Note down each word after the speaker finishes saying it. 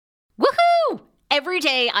Every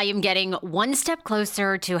day I am getting one step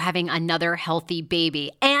closer to having another healthy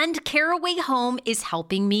baby, and Caraway Home is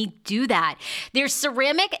helping me do that. Their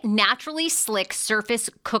ceramic, naturally slick surface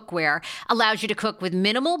cookware allows you to cook with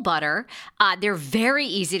minimal butter. They're very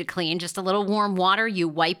easy to clean, just a little warm water, you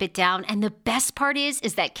wipe it down. And the best part is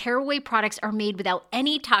that Caraway products are made without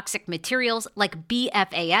any toxic materials like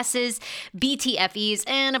BFASs, BTFEs,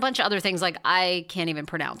 and a bunch of other things like I can't even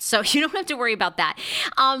pronounce. So you don't have to worry about that.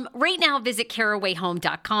 Right now, visit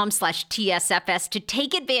carawayhome.com/TSFS to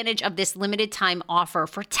take advantage of this limited time offer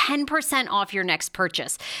for 10% off your next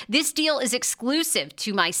purchase. This deal is exclusive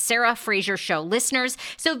to my Sarah Fraser Show listeners.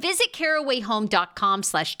 So visit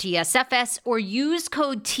carawayhome.com/TSFS or use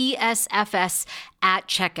code TSFS at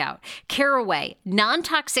checkout. Caraway,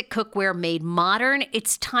 non-toxic cookware made modern.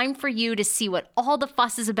 It's time for you to see what all the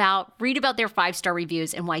fuss is about, read about their 5-star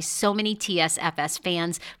reviews, and why so many TSFS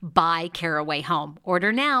fans buy Caraway Home.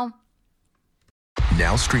 Order now.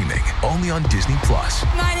 Now streaming only on Disney+.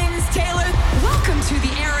 My name is Taylor. Welcome to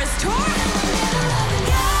the Eras Tour.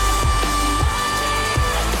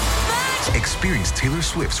 Experience Taylor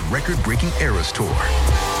Swift's record-breaking Eras Tour.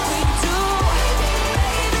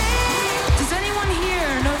 Does anyone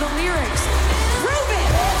here know the lyrics? Prove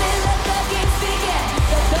it!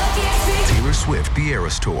 Taylor Swift The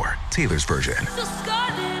Eras Tour, Taylor's version,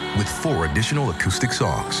 with 4 additional acoustic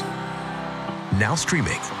songs. Now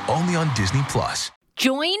streaming only on Disney+.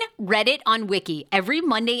 Join Reddit on Wiki every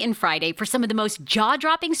Monday and Friday for some of the most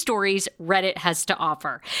jaw-dropping stories Reddit has to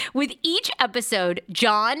offer. With each episode,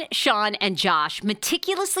 John, Sean, and Josh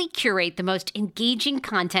meticulously curate the most engaging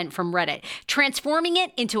content from Reddit, transforming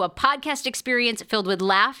it into a podcast experience filled with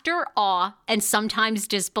laughter, awe, and sometimes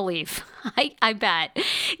disbelief. I bet.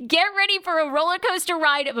 Get ready for a roller coaster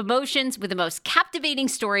ride of emotions with the most captivating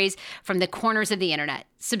stories from the corners of the internet.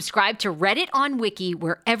 Subscribe to Reddit on Wiki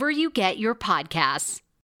wherever you get your podcasts.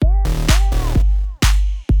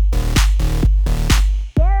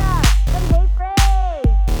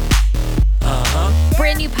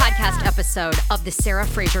 Brand new podcast episode of The Sarah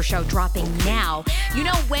Fraser Show dropping now. You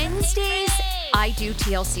know, Wednesdays, I do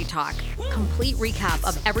TLC Talk. Complete recap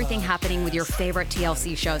of everything happening with your favorite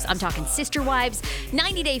TLC shows. I'm talking Sister Wives,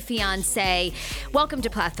 90 Day Fiancé, Welcome to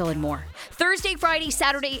Plathville, and more. Thursday, Friday,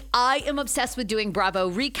 Saturday, I am obsessed with doing Bravo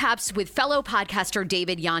recaps with fellow podcaster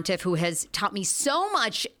David Yontif, who has taught me so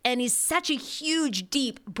much and is such a huge,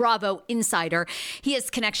 deep Bravo insider. He has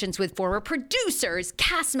connections with former producers,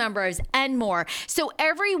 cast members, and more. So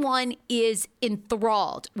everyone is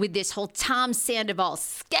enthralled with this whole Tom Sandoval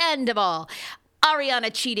scandal.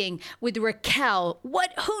 Ariana cheating with Raquel.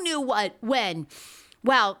 Who knew what, when?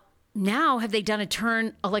 Well, now have they done a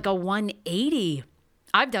turn like a 180?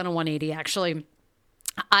 I've done a 180, actually.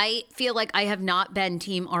 I feel like I have not been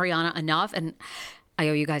Team Ariana enough, and I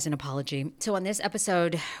owe you guys an apology. So on this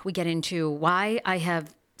episode, we get into why I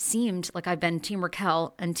have seemed like I've been Team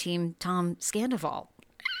Raquel and Team Tom Sandoval.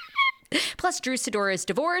 Plus Drew Sidora's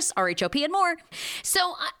divorce, RHOP, and more.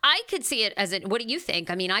 So I could see it as what do you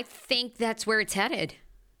think? I mean, I think that's where it's headed.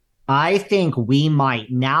 I think we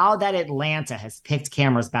might, now that Atlanta has picked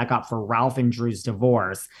cameras back up for Ralph and Drew's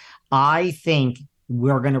divorce, I think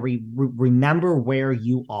we're going to remember where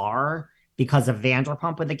you are because of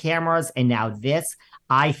Vanderpump with the cameras. And now this,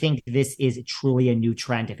 I think this is truly a new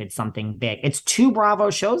trend if it's something big. It's 2 Bravo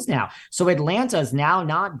shows now. So Atlanta is now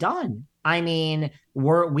not done. I mean,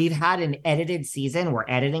 we've had an edited season. We're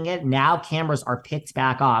editing it. Now cameras are picked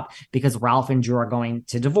back up because Ralph and Drew are going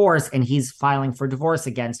to divorce and he's filing for divorce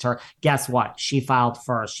against her. Guess what? She filed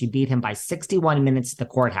first. She beat him by 61 minutes at the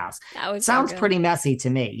courthouse. Sounds pretty messy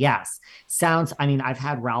to me. Yes. I've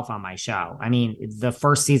had Ralph on my show. I mean, the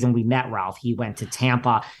first season we met Ralph, he went to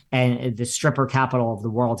Tampa and the stripper capital of the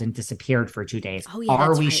world and disappeared for 2 days. Oh, yeah,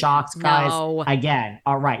 are we right. shocked, guys? No. Again.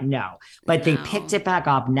 All right. No, but they picked it back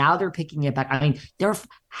up. Now they're picking it back. I mean,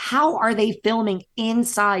 how are they filming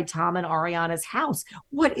inside Tom and Ariana's house?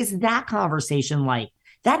 What is that conversation like?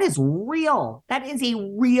 That is real. That is a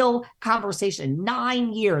real conversation.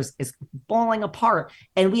 9 years is falling apart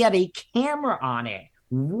and we have a camera on it.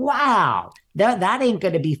 Wow. That ain't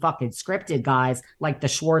going to be fucking scripted, guys, like the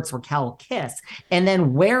Schwartz Raquel kiss. And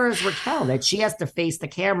then where is Raquel that she has to face the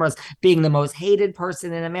cameras being the most hated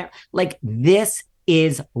person in America? Like, this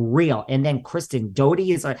is real. And then Kristen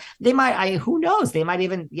Doty who knows? They might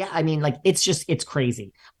even, it's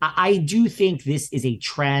crazy. I do think this is a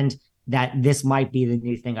trend that this might be the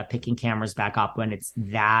new thing of picking cameras back up when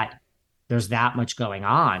there's that much going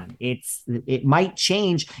on. It might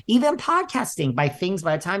change even podcasting by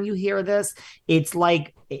the time you hear this, it's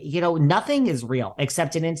like, nothing is real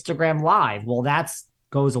except an Instagram Live. Well,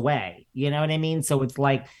 goes away. You know what I mean? So it's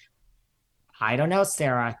like, I don't know,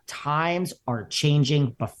 Sarah. Times are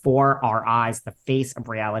changing before our eyes. The face of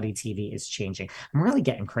reality TV is changing. I'm really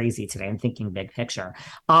getting crazy today. I'm thinking big picture.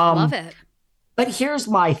 Love it. But here's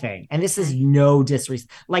my thing, and this is Okay. no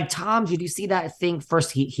disrespect. Like Tom, did you see that thing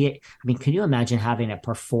first? I mean, can you imagine having to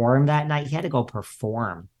perform that night? He had to go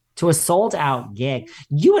perform to a sold out gig.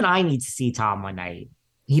 You and I need to see Tom one night.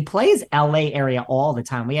 He plays LA area all the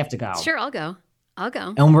time. We have to go. Sure, I'll go. I'll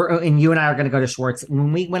go. And you and I are going to go to Schwartz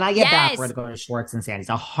when I get back. Yes. We're going to go to Schwartz and Sandy's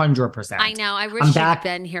 100%. I know. I wish you'd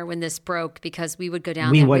been here when this broke because we would go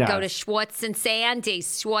down there. We'd go to Schwartz and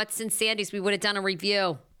Sandy's. Schwartz and Sandy's. We would have done a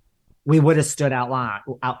review. We would have stood out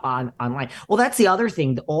online. Well, that's the other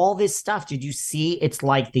thing. All this stuff. Did you see? It's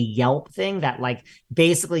like the Yelp thing that like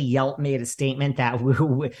basically Yelp made a statement that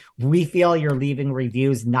we feel you're leaving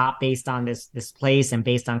reviews not based on this place and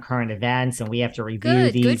based on current events, and we have to review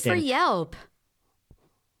these. Good for Yelp.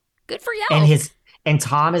 Good for Yelp. And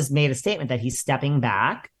Tom has made a statement that he's stepping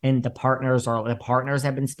back, and the partners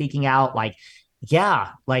have been speaking out like,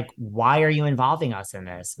 yeah, like why are you involving us in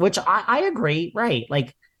this? Which I agree, right?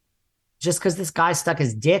 Like, just because this guy stuck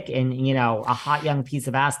his dick in, a hot young piece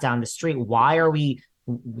of ass down the street, why are we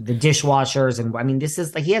the dishwashers? And I mean, this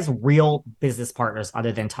is like he has real business partners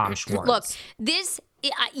other than Tom Schwartz. Look,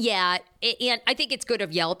 and I think it's good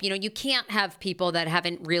of Yelp. You can't have people that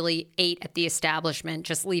haven't really ate at the establishment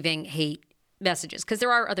just leaving hate messages because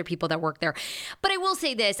there are other people that work there. But I will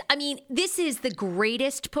say this. I mean, this is the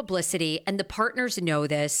greatest publicity, and the partners know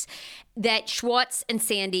this, that Schwartz and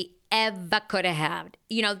Sandy ever could have had.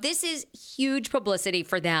 This is huge publicity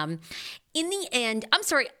for them. In the end, I'm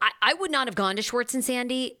sorry, I would not have gone to Schwartz and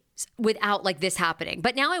Sandy without like this happening.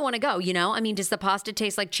 But now I want to go, I mean, does the pasta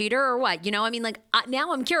taste like cheater or what? I mean, like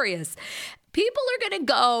now I'm curious. People are going to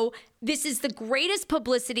go. This is the greatest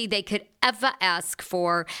publicity they could ever ask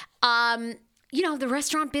for. The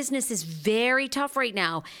restaurant business is very tough right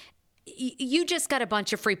now. You just got a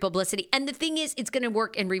bunch of free publicity. And the thing is, it's going to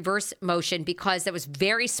work in reverse motion because that was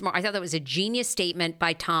very smart. I thought that was a genius statement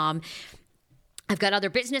by Tom. I've got other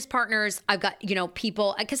business partners. I've got,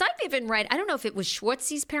 people, because I've even read, I don't know if it was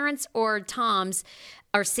Schwartz's parents or Tom's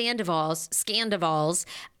or Sandoval's,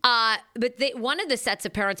 but one of the sets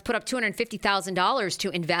of parents put up $250,000 to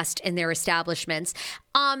invest in their establishments.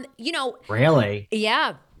 Really?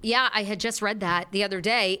 Yeah. Yeah, I had just read that the other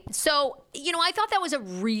day. So, I thought that was a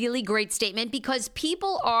really great statement because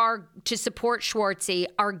people are to support Schwartzy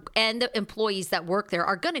and the employees that work there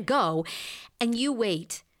are going to go. And you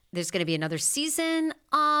wait. There's going to be another season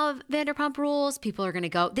of Vanderpump Rules. People are going to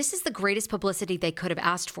go. This is the greatest publicity they could have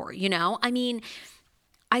asked for, I mean,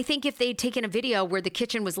 I think if they'd taken a video where the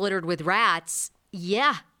kitchen was littered with rats,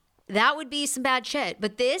 yeah, that would be some bad shit.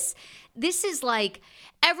 But this is like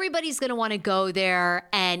everybody's going to want to go there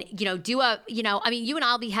and, do I mean, you and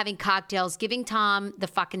I'll be having cocktails, giving Tom the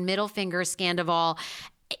fucking middle finger Scandival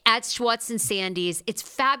at Schwartz and Sandy's. It's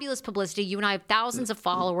fabulous publicity. You and I have thousands of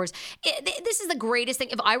followers. This is the greatest thing.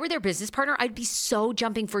 If I were their business partner, I'd be so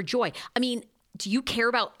jumping for joy. I mean, do you care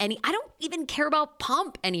about I don't even care about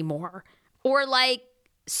Pump anymore. Or like,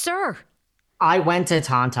 Sir. I went to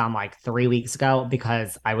Tom Tom like 3 weeks ago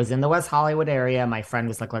because I was in the West Hollywood area. My friend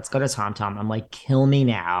was like, let's go to Tom Tom. I'm like, kill me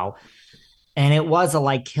now. And it was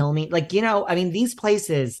kill me. Like, I mean, these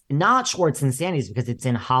places, not Schwartz and Sandy's because it's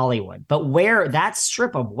in Hollywood, but where that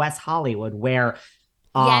strip of West Hollywood where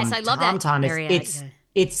yes, I love Tom that Tom area.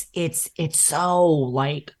 It's so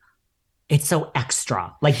like, it's so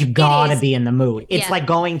extra. Like you gotta be in the mood. It's like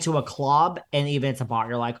going to a club and even it's a bar.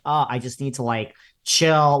 You're like, oh, I just need to like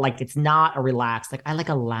chill. Like it's not a relaxed, like I like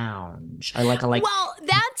a lounge. Well,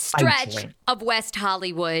 that stretch of West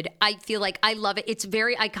Hollywood, I feel like I love it. It's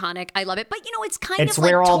very iconic. I love it. But it's kind of it's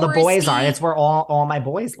where all the boys are. It's where all my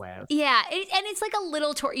boys live. Yeah. And it's like a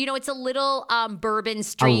little tour, it's a little Bourbon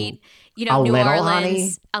Street, New little, Orleans.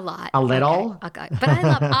 Honey? A lot. A little. Okay. But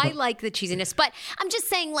I like the cheesiness. But I'm just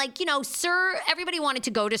saying, like, Sir, everybody wanted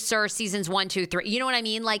to go to Sir seasons 1, 2, 3. You know what I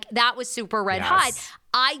mean? Like that was super red hot.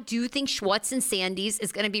 I do think Schwartz and Sandy's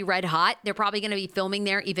is going to be red hot. They're probably going to be filming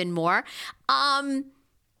there even more.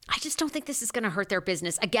 I just don't think this is going to hurt their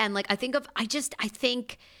business. Again, like I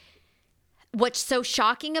think what's so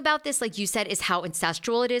shocking about this, like you said, is how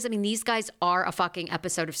incestual it is. I mean, these guys are a fucking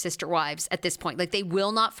episode of Sister Wives at this point. Like they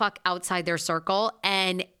will not fuck outside their circle.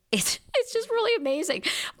 And it's just really amazing.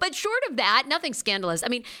 But short of that, nothing scandalous. I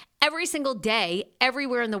mean, every single day,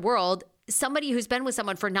 everywhere in the world, somebody who's been with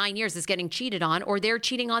someone for 9 years is getting cheated on or they're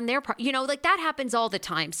cheating on their part. Like that happens all the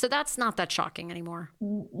time. So that's not that shocking anymore.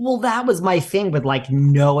 Well, that was my thing with like,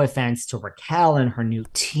 no offense to Raquel and her new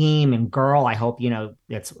team and girl. I hope,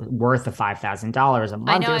 it's worth the $5,000 a month.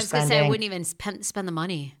 I know. I was going to say I wouldn't even spend the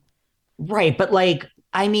money. Right, but like,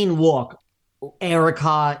 I mean, look,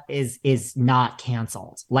 Erica is not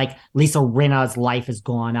canceled. Like Lisa Rinna's life has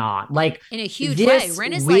gone on. Like In a huge way. this,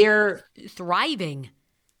 Ren is like we're thriving.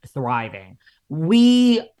 thriving.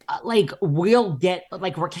 We like we'll get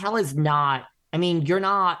like Raquel is not. I mean, you're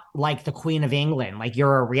not like the Queen of England. Like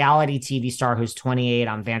you're a reality TV star who's 28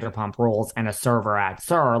 on Vanderpump Rules and a server at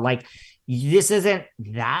Sir. Like this isn't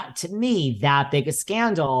that to me that big a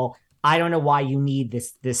scandal. I don't know why you need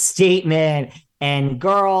this statement. And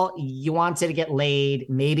girl, you wanted to get laid.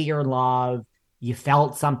 Maybe you're in love. You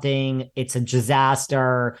felt something. It's a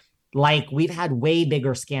disaster. Like we've had way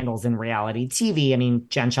bigger scandals in reality TV. I mean,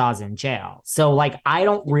 Jen Shah's in jail. So like I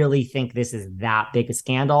don't really think this is that big a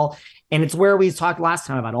scandal. And it's where we talked last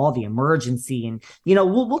time about all the emergency. And, you know,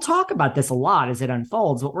 we'll talk about this a lot as it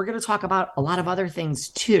unfolds, but we're going to talk about a lot of other things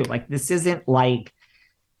too. Like this isn't like,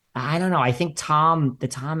 I don't know. I think the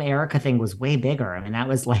Tom Erica thing was way bigger. I mean, that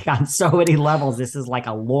was like on so many levels. This is like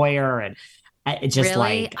a lawyer and it just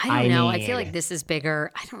Really? like, I don't know. I feel like this is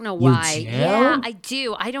bigger. I don't know why. Yeah, I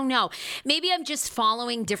do. I don't know. Maybe I'm just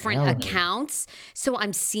following different accounts, so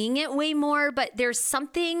I'm seeing it way more, but there's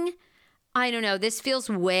something, I don't know. This feels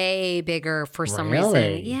way bigger for some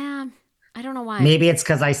reason. Yeah. I don't know why. Maybe it's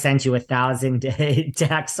because I sent you 1,000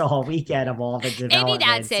 texts all weekend of all the developments. Maybe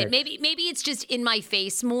that's it. Maybe it's just in my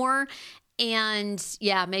face more. And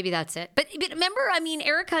yeah, maybe that's it. But remember, I mean,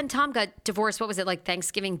 Erica and Tom got divorced. What was it, like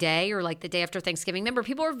Thanksgiving Day or like the day after Thanksgiving? Remember,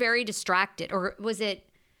 people were very distracted. Or was it,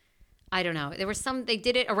 I don't know. There was they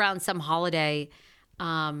did it around some holiday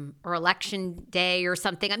or election day or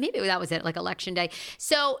something. Maybe that was it, like election day.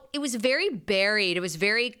 So it was very buried. It was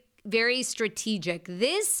very, very strategic.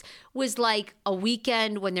 This was like a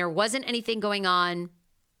weekend when there wasn't anything going on.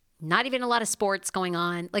 Not even a lot of sports going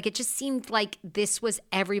on. Like it just seemed like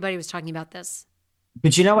everybody was talking about this.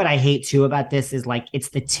 But you know what I hate too about this is like, it's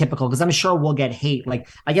the typical, because I'm sure we'll get hate. Like,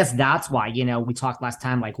 I guess that's why, you know, we talked last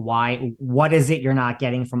time, like what is it you're not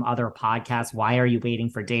getting from other podcasts? Why are you waiting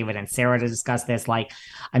for David and Sarah to discuss this? Like,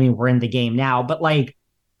 I mean, we're in the game now, but like,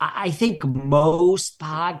 I think most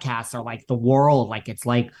podcasts are like the world, like it's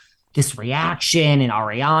like, this reaction and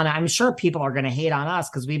Ariana. I'm sure people are going to hate on us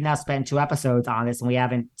because we've now spent 2 episodes on this and we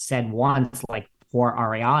haven't said once like poor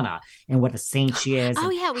Ariana and what a saint she is. Oh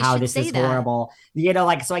yeah, we how should this say is that. horrible. You know,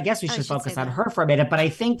 like so. I guess we should focus on her for a minute. But I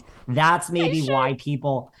think that's maybe why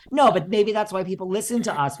people. No, but maybe that's why people listen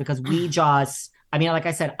to us because we just. I mean, like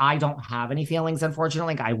I said, I don't have any feelings,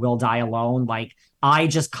 unfortunately. Like, I will die alone. Like, I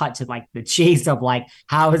just cut to like the chase of like,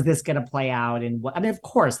 how is this going to play out? And what, I mean, of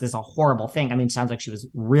course, this is a horrible thing. I mean, it sounds like she was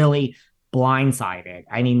really blindsided.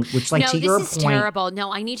 I mean, which like no, to your this point. is terrible.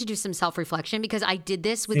 No, I need to do some self-reflection because I did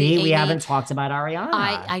this with See, the we Amy. haven't talked about Ariana.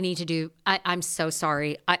 I need to do, I'm so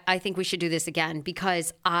sorry. I think we should do this again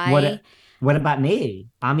because What about me?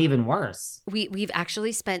 I'm even worse. We've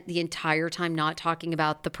actually spent the entire time not talking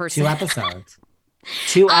about the person. 2 episodes.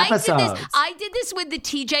 2 episodes. I did this with the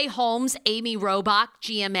TJ Holmes, Amy Robach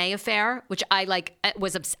GMA affair, which I like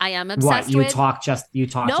I am obsessed what, you with. Talk just No,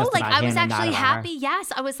 like about I was him and actually not happy.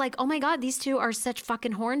 Yes, I was like, oh my God, these two are such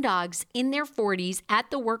fucking horn dogs in their 40s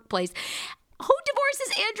at the workplace. Who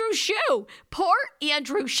divorces Andrew Shue? Poor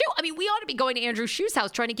Andrew Shue. I mean, we ought to be going to Andrew Shue's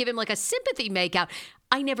house trying to give him like a sympathy makeout.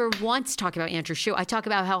 I never once talk about Andrew Shue. I talk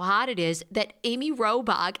about how hot it is that Amy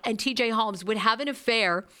Robach and TJ Holmes would have an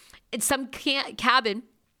affair in some cabin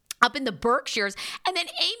up in the Berkshires, and then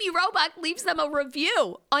Amy Robach leaves them a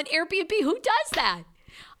review on Airbnb. Who does that?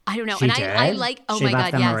 I don't know. She and did? I like, oh She my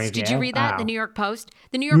left God, them a yes. review? Did you read that? Oh. The New York Post?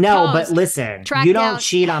 The New York No, Post. but listen, tracked you don't down-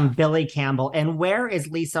 cheat on Billy Campbell. And where is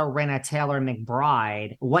Lisa Rinna Taylor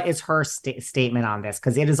McBride? What is her statement on this?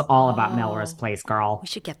 Because it is all about Melrose Place, girl. We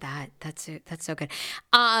should get that. That's it. That's so good.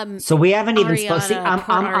 So we haven't even supposed to.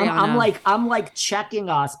 Ariana. I'm like checking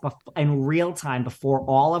us in real time before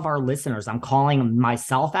all of our listeners. I'm calling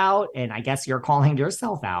myself out, and I guess you're calling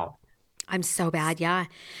yourself out. I'm so bad, yeah.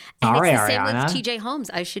 And Sorry, it's the same Ariana. with TJ Holmes.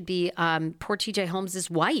 I should be poor TJ Holmes'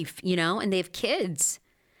 wife, you know, and they have kids.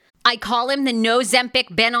 I call him the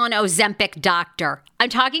no-Zempic, been on Ozempic doctor. I'm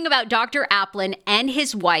talking about Dr. Applin and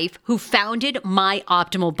his wife who founded My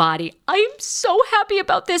Optimal Body. I am so happy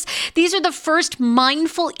about this. These are the first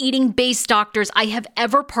mindful eating-based doctors I have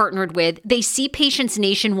ever partnered with. They see patients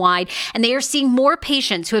nationwide, and they are seeing more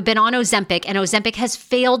patients who have been on Ozempic, and Ozempic has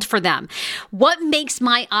failed for them. What makes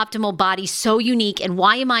My Optimal Body so unique, and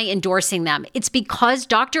why am I endorsing them? It's because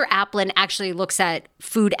Dr. Applin actually looks at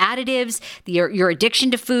food additives, your addiction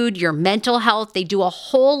to food, mood, your mental health. They do a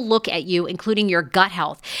whole look at you, including your gut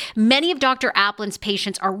health. Many of Dr. Aplin's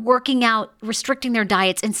patients are working out, restricting their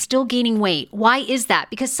diets, and still gaining weight. Why is that?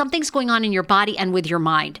 Because something's going on in your body and with your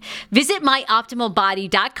mind. Visit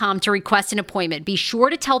myoptimalbody.com to request an appointment. Be sure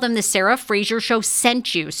to tell them the Sarah Fraser Show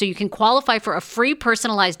sent you so you can qualify for a free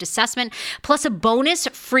personalized assessment plus a bonus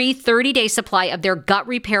free 30-day supply of their gut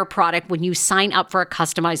repair product when you sign up for a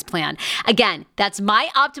customized plan. Again, that's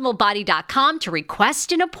myoptimalbody.com to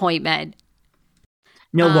request an appointment.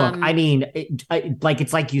 No, look, I mean,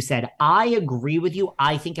 it's like you said, I agree with you.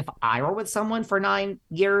 I think if I were with someone for 9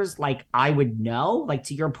 years, like I would know, like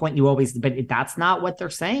to your point, but that's not what they're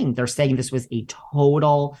saying. They're saying this was a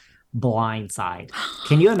total blindside.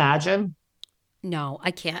 Can you imagine? No,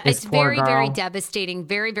 I can't. This It's poor very, very girl. devastating.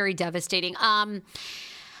 Very, very devastating.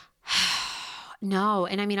 No.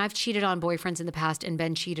 And I mean, I've cheated on boyfriends in the past and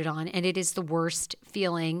been cheated on, and it is the worst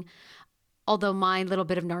feeling. Although my little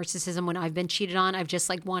bit of narcissism when I've been cheated on, I've just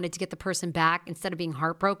like wanted to get the person back instead of being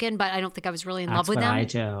heartbroken, but I don't think I was really in love with them.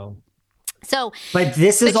 That's what I do. So, but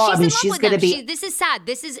this is all, I mean, she's going to be. This is sad.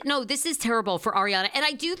 This is terrible for Ariana. And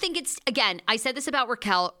I do think it's, again, I said this about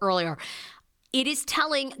Raquel earlier. It is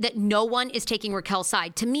telling that no one is taking Raquel's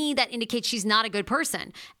side. To me, that indicates she's not a good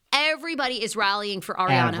person. Everybody is rallying for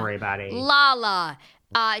Ariana. Everybody. Lala,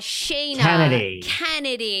 Shayna.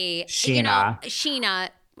 Kennedy. Sheena. Sheena.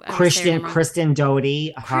 Kristen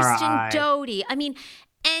Doty. Doty. I mean,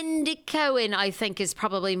 and Cohen, I think, is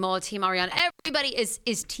probably more Team Ariana. Everybody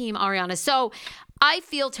is Team Ariana. So I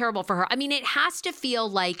feel terrible for her. I mean, it has to feel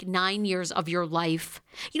like 9 years of your life.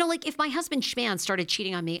 You know, like if my husband Schman started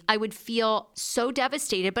cheating on me, I would feel so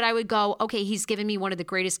devastated, but I would go, okay, he's given me one of the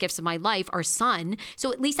greatest gifts of my life, our son.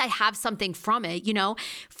 So at least I have something from it, you know,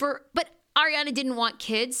 but Ariana didn't want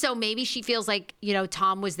kids, so maybe she feels like, you know,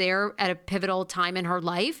 Tom was there at a pivotal time in her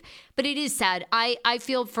life. But it is sad. I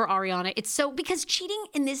feel for Ariana. It's so, because cheating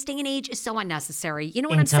in this day and age is so unnecessary. You know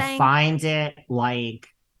what I'm saying? And to find it, like,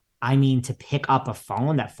 I mean, to pick up a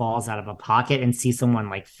phone that falls out of a pocket and see someone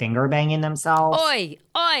like finger banging themselves. Oi.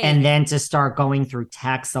 And then to start going through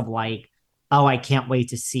texts of like, oh, I can't wait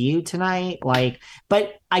to see you tonight. Like,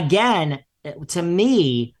 but again, to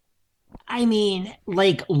me, I mean,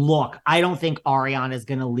 like, look, I don't think Ariana is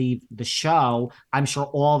going to leave the show. I'm sure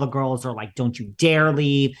all the girls are like, don't you dare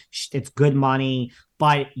leave. It's good money.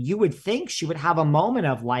 But you would think she would have a moment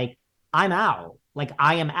of like, I'm out. Like,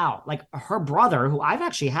 I am out. Like her brother, who I've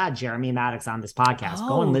actually had Jeremy Maddox on this podcast.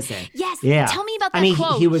 Go and listen. Yes. Yeah. Tell me about that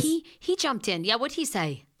quote. He jumped in. Yeah. What'd he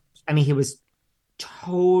say? I mean, he was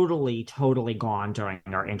totally gone during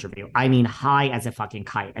our interview. I mean, high as a fucking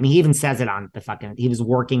kite. I mean, he even says it on the fucking, he was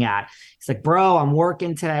working at, he's like, bro, I'm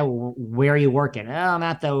working today. Where are you working? Oh, I'm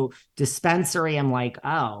at the dispensary. I'm like,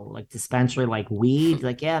 oh, like dispensary, like weed?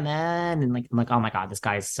 Like, yeah, man. And like, I'm like, oh my God, this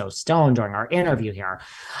guy is so stoned during our interview here.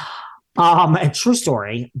 A true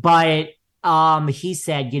story, but he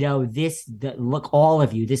said, you know, look, all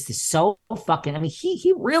of you, this is so fucking, I mean,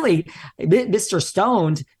 he really, Mr.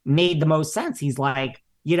 Stoned made the most sense. He's like,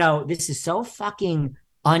 you know, this is so fucking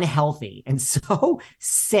unhealthy and so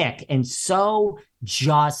sick and so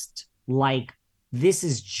just like, this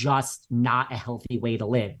is just not a healthy way to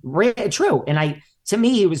live. True. And to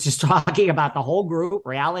me, he was just talking about the whole group,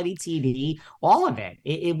 reality TV, all of it.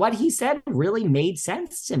 What he said really made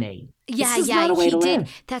sense to me. Yeah, he did.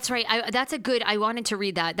 Live. That's right. I wanted to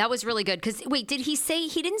read that. That was really good. Because wait,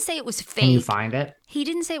 he didn't say it was fake. Can you find it? He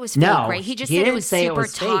didn't say it was fake, right? He just said it was super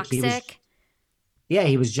toxic.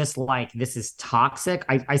 He was just like, this is toxic.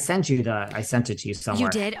 I sent it to you somewhere. You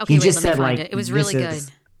did? Okay, let me find it. It was really good.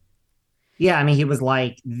 Yeah, I mean, he was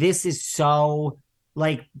like, this is so...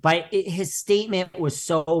 Like, but his statement was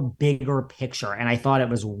so bigger picture. And I thought it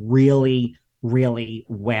was really, really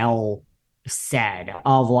well said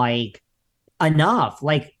of like, enough.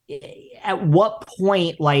 Like, at what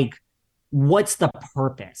point, like, what's the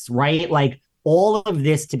purpose, right? Like, all of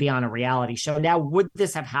this to be on a reality show. Now, would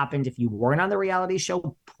this have happened if you weren't on the reality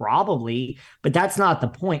show? Probably. But that's not the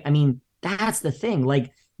point. I mean, that's the thing.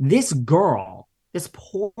 Like, this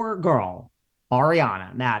poor girl,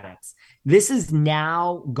 Ariana Maddox, this is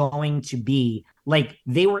now going to be like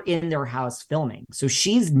they were in their house filming. So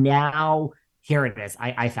she's now, here it is.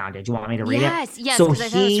 I found it. Do you want me to read it? Yes, so because I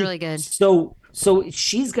thought it was really good. So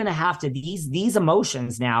she's going to have to, these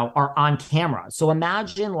emotions now are on camera. So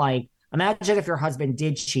imagine if your husband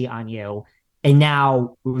did cheat on you and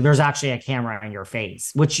now there's actually a camera in your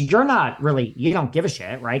face, which you're not really, you don't give a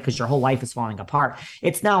shit, right? Because your whole life is falling apart.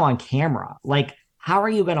 It's now on camera. Like, how are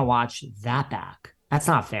you going to watch that back? That's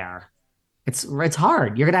not fair. It's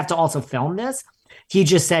hard. You're going to have to also film this. He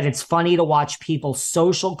just said it's funny to watch people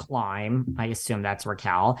social climb, I assume that's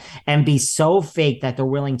Raquel, and be so fake that they're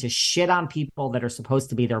willing to shit on people that are supposed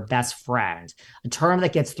to be their best friend, a term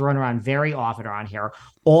that gets thrown around very often around here,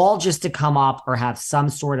 all just to come up or have some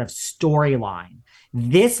sort of storyline.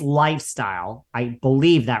 This lifestyle, I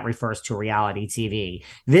believe that refers to reality TV.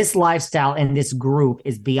 This lifestyle and this group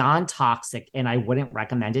is beyond toxic, and I wouldn't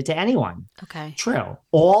recommend it to anyone. Okay. True.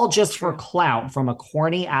 All just for clout from a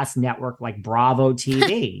corny ass network like Bravo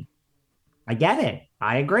TV. I get it.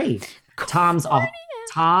 I agree. Tom's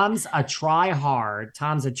a try hard.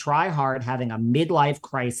 Tom's a try hard having a midlife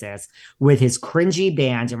crisis with his cringy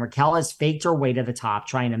band, and Raquel has faked her way to the top,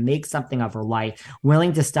 trying to make something of her life,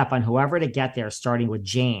 willing to step on whoever to get there, starting with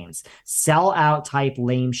James. Sell out type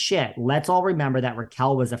lame shit. Let's all remember that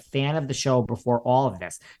Raquel was a fan of the show before all of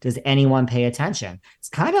this. Does anyone pay attention? It's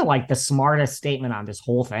kind of like the smartest statement on this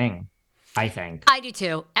whole thing, I think. I do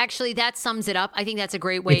too. Actually, that sums it up. I think that's a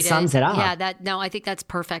great way to sums it up. Yeah, I think that's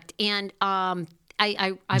perfect. And I'm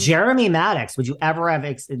Jeremy Maddox, would you ever have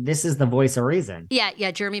this is the voice of reason.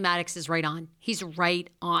 Yeah, Jeremy Maddox is right on. He's right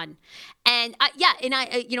on. And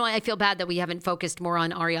I feel bad that we haven't focused more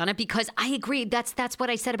on Ariana, because I agree. That's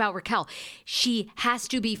what I said about Raquel. She has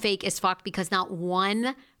to be fake as fuck, because not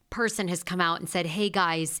one person has come out and said, "Hey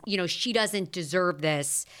guys, she doesn't deserve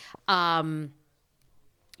this."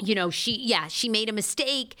 She made a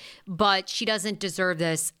mistake, but she doesn't deserve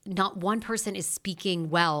this. Not one person is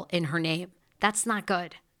speaking well in her name. That's not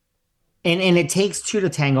good. And it takes two to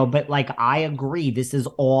tango, but like, I agree. This is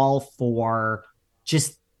all for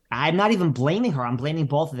just, I'm not even blaming her. I'm blaming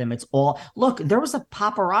both of them. It's all, look, there was a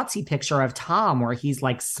paparazzi picture of Tom where he's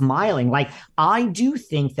like smiling. Like, I do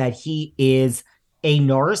think that he is a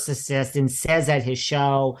narcissist and says at his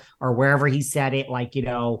show or wherever he said it, like,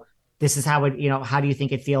 this is how how do you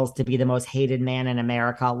think it feels to be the most hated man in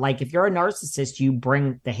America? Like, if you're a narcissist, you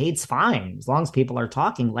bring the hate's fine as long as people are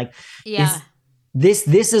talking. Like, yeah. This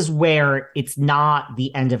is where it's not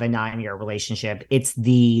the end of a 9-year relationship. It's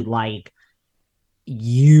the like,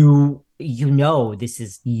 this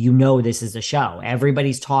is a show.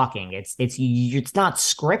 Everybody's talking. It's not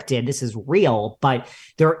scripted. This is real, but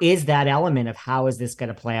there is that element of how is this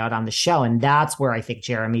going to play out on the show, and that's where I think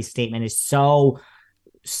Jeremy's statement is so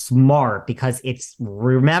smart, because it's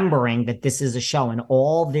remembering that this is a show, and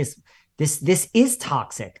all this is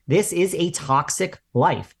toxic. This is a toxic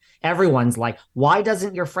life. Everyone's like, why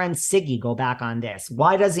doesn't your friend Siggy go back on this?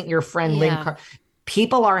 Why doesn't your friend Lynn?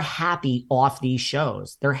 People are happy off these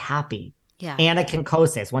shows. They're happy. Yeah. Anna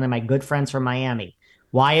Kinkosis, one of my good friends from Miami.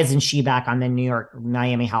 Why isn't she back on the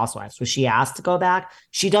Miami Housewives? Was she asked to go back?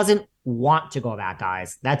 She doesn't want to go back,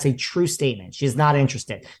 guys. That's a true statement. She's not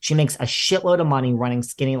interested. She makes a shitload of money running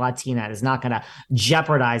Skinny Latina. It is not going to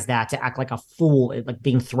jeopardize that to act like a fool, like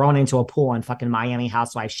being thrown into a pool on fucking Miami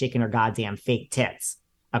Housewives, shaking her goddamn fake tits.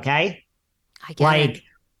 Okay? I get it.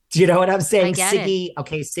 Do you know what I'm saying? Siggy,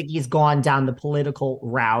 Siggy's gone down the political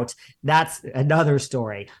route. That's another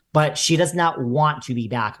story. But she does not want to be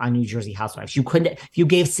back on New Jersey Housewives. You couldn't, if you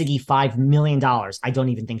gave Siggy $5 million, I don't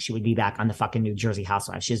even think she would be back on the fucking New Jersey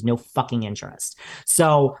Housewives. She has no fucking interest.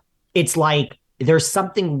 So it's like, there's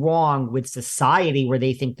something wrong with society where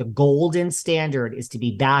they think the golden standard is to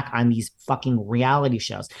be back on these fucking reality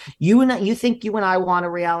shows. You think you and I want a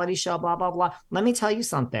reality show, blah, blah, blah. Let me tell you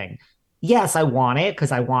something. Yes, I want it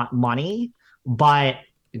because I want money, but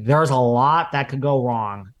there's a lot that could go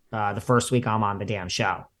wrong the first week I'm on the damn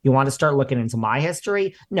show. You want to start looking into my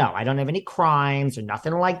history? No, I don't have any crimes or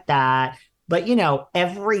nothing like that. But,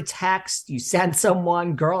 every text you send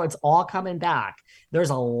someone, girl, it's all coming back. There's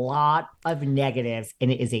a lot of negatives,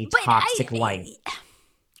 and it is a toxic life.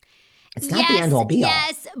 It's not the end all be all.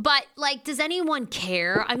 Yes, but does anyone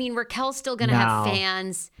care? I mean, Raquel's still going to have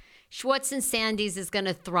fans. Schwartz and Sandy's is going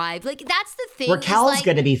to thrive. That's the thing. Raquel's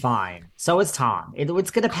going to be fine. So is Tom.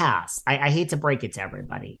 It's going to pass. I hate to break it to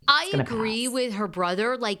everybody. I agree with her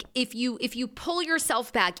brother. If you pull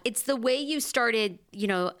yourself back, it's the way you started,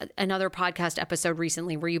 another podcast episode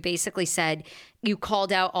recently where you basically said, you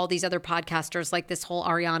called out all these other podcasters, like this whole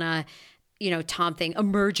Ariana, Tom thing,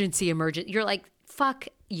 emergency. You're like, fuck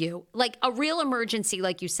you. A real emergency,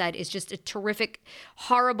 like you said, is just a terrific,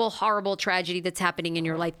 horrible, horrible tragedy that's happening in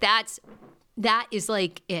your life. That is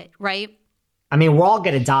it, right? I mean, we're all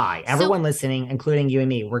going to die. Everyone listening, including you and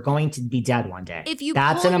me, we're going to be dead one day.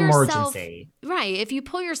 That's an emergency. Right. If you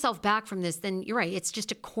pull yourself back from this, then you're right. It's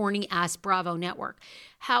just a corny ass Bravo network.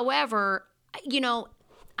 However,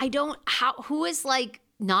 who is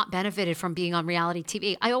not benefited from being on reality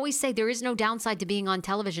TV? I always say there is no downside to being on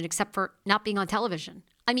television except for not being on television.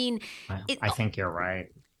 I mean, I think you're right.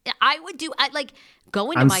 I would do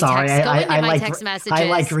Go into I'm my sorry. text. Go into my like, text messages. I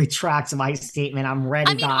like retract my statement. I'm ready,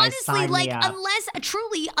 I mean, guys. honestly, Sign like, me up.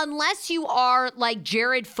 unless you are like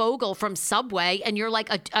Jared Fogle from Subway and you're like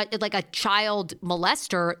a child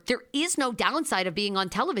molester, there is no downside of being on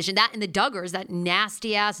television. That and the Duggars, that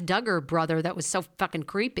nasty ass Duggar brother that was so fucking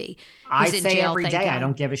creepy. I who's in say jail, every thank day, God. I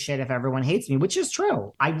don't give a shit if everyone hates me, which is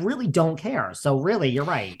true. I really don't care. So really, you're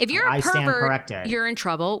right. If you're a I stand pervert, corrected. you're in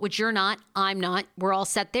trouble, which you're not. I'm not. We're all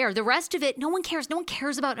set there. The rest of it, no one cares. No one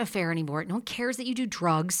cares about an affair anymore. No one cares that you do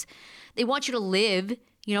drugs. They want you to live.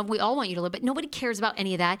 You know, we all want you to live, but nobody cares about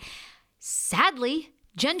any of that. Sadly,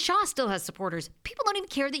 Jen Shaw still has supporters. People don't even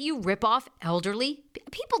care that you rip off elderly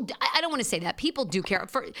people. I don't want to say that. People do care.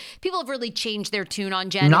 People have really changed their tune on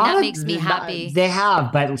Jen, and that makes me happy. They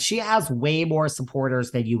have, but she has way more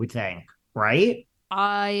supporters than you would think, right?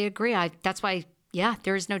 I agree. That's why, yeah,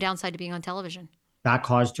 there is no downside to being on television. That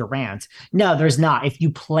caused your rant. No, there's not. If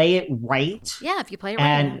you play it right. Yeah, if you play it right.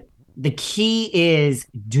 And the key is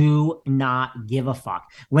do not give a fuck.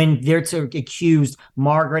 When they're accused,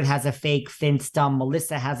 Margaret has a fake Finsta,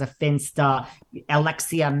 Melissa has a Finsta,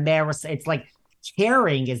 Alexia Maris, it's like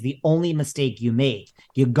caring is the only mistake you make.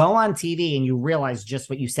 You go on TV and you realize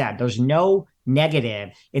just what you said. There's no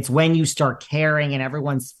negative. It's when you start caring and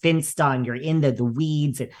everyone's Finsta and you're in the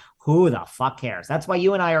weeds and who the fuck cares? That's why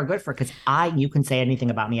you and I are good for it, because you can say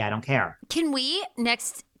anything about me. I don't care. Can we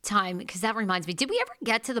next time, because that reminds me, did we ever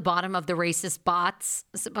get to the bottom of the racist bots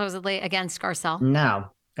supposedly against Garcelle?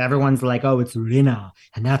 No. Everyone's like, oh, it's Rina,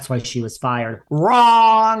 and that's why she was fired.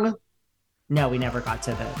 Wrong. No, we never got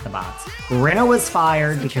to the bots. Rina was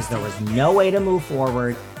fired because there was no way to move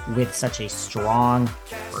forward with such a strong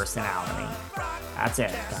personality. That's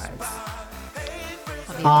it, guys.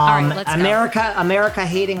 All right, let's America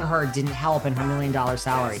hating her didn't help, and her $1 million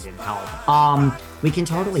salary didn't help. We can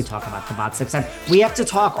totally talk about the bots next time. We have to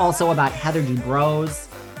talk also about Heather Dubrow's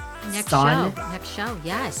son. Next show,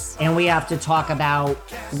 yes. And we have to talk about,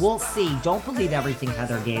 we'll see. Don't believe everything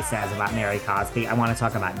Heather Gay says about Mary Cosby. I want to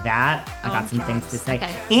talk about that. I got some things to say.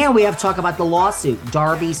 Okay. And we have to talk about the lawsuit.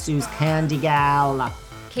 Darby sues Candy Gal.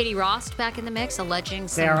 Katie Rost back in the mix, alleging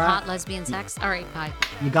some Sarah, hot lesbian sex. All right, bye.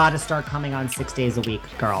 You got to start coming on 6 days a week,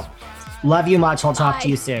 girl. Love you much. I'll talk to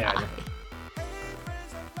you soon. Bye.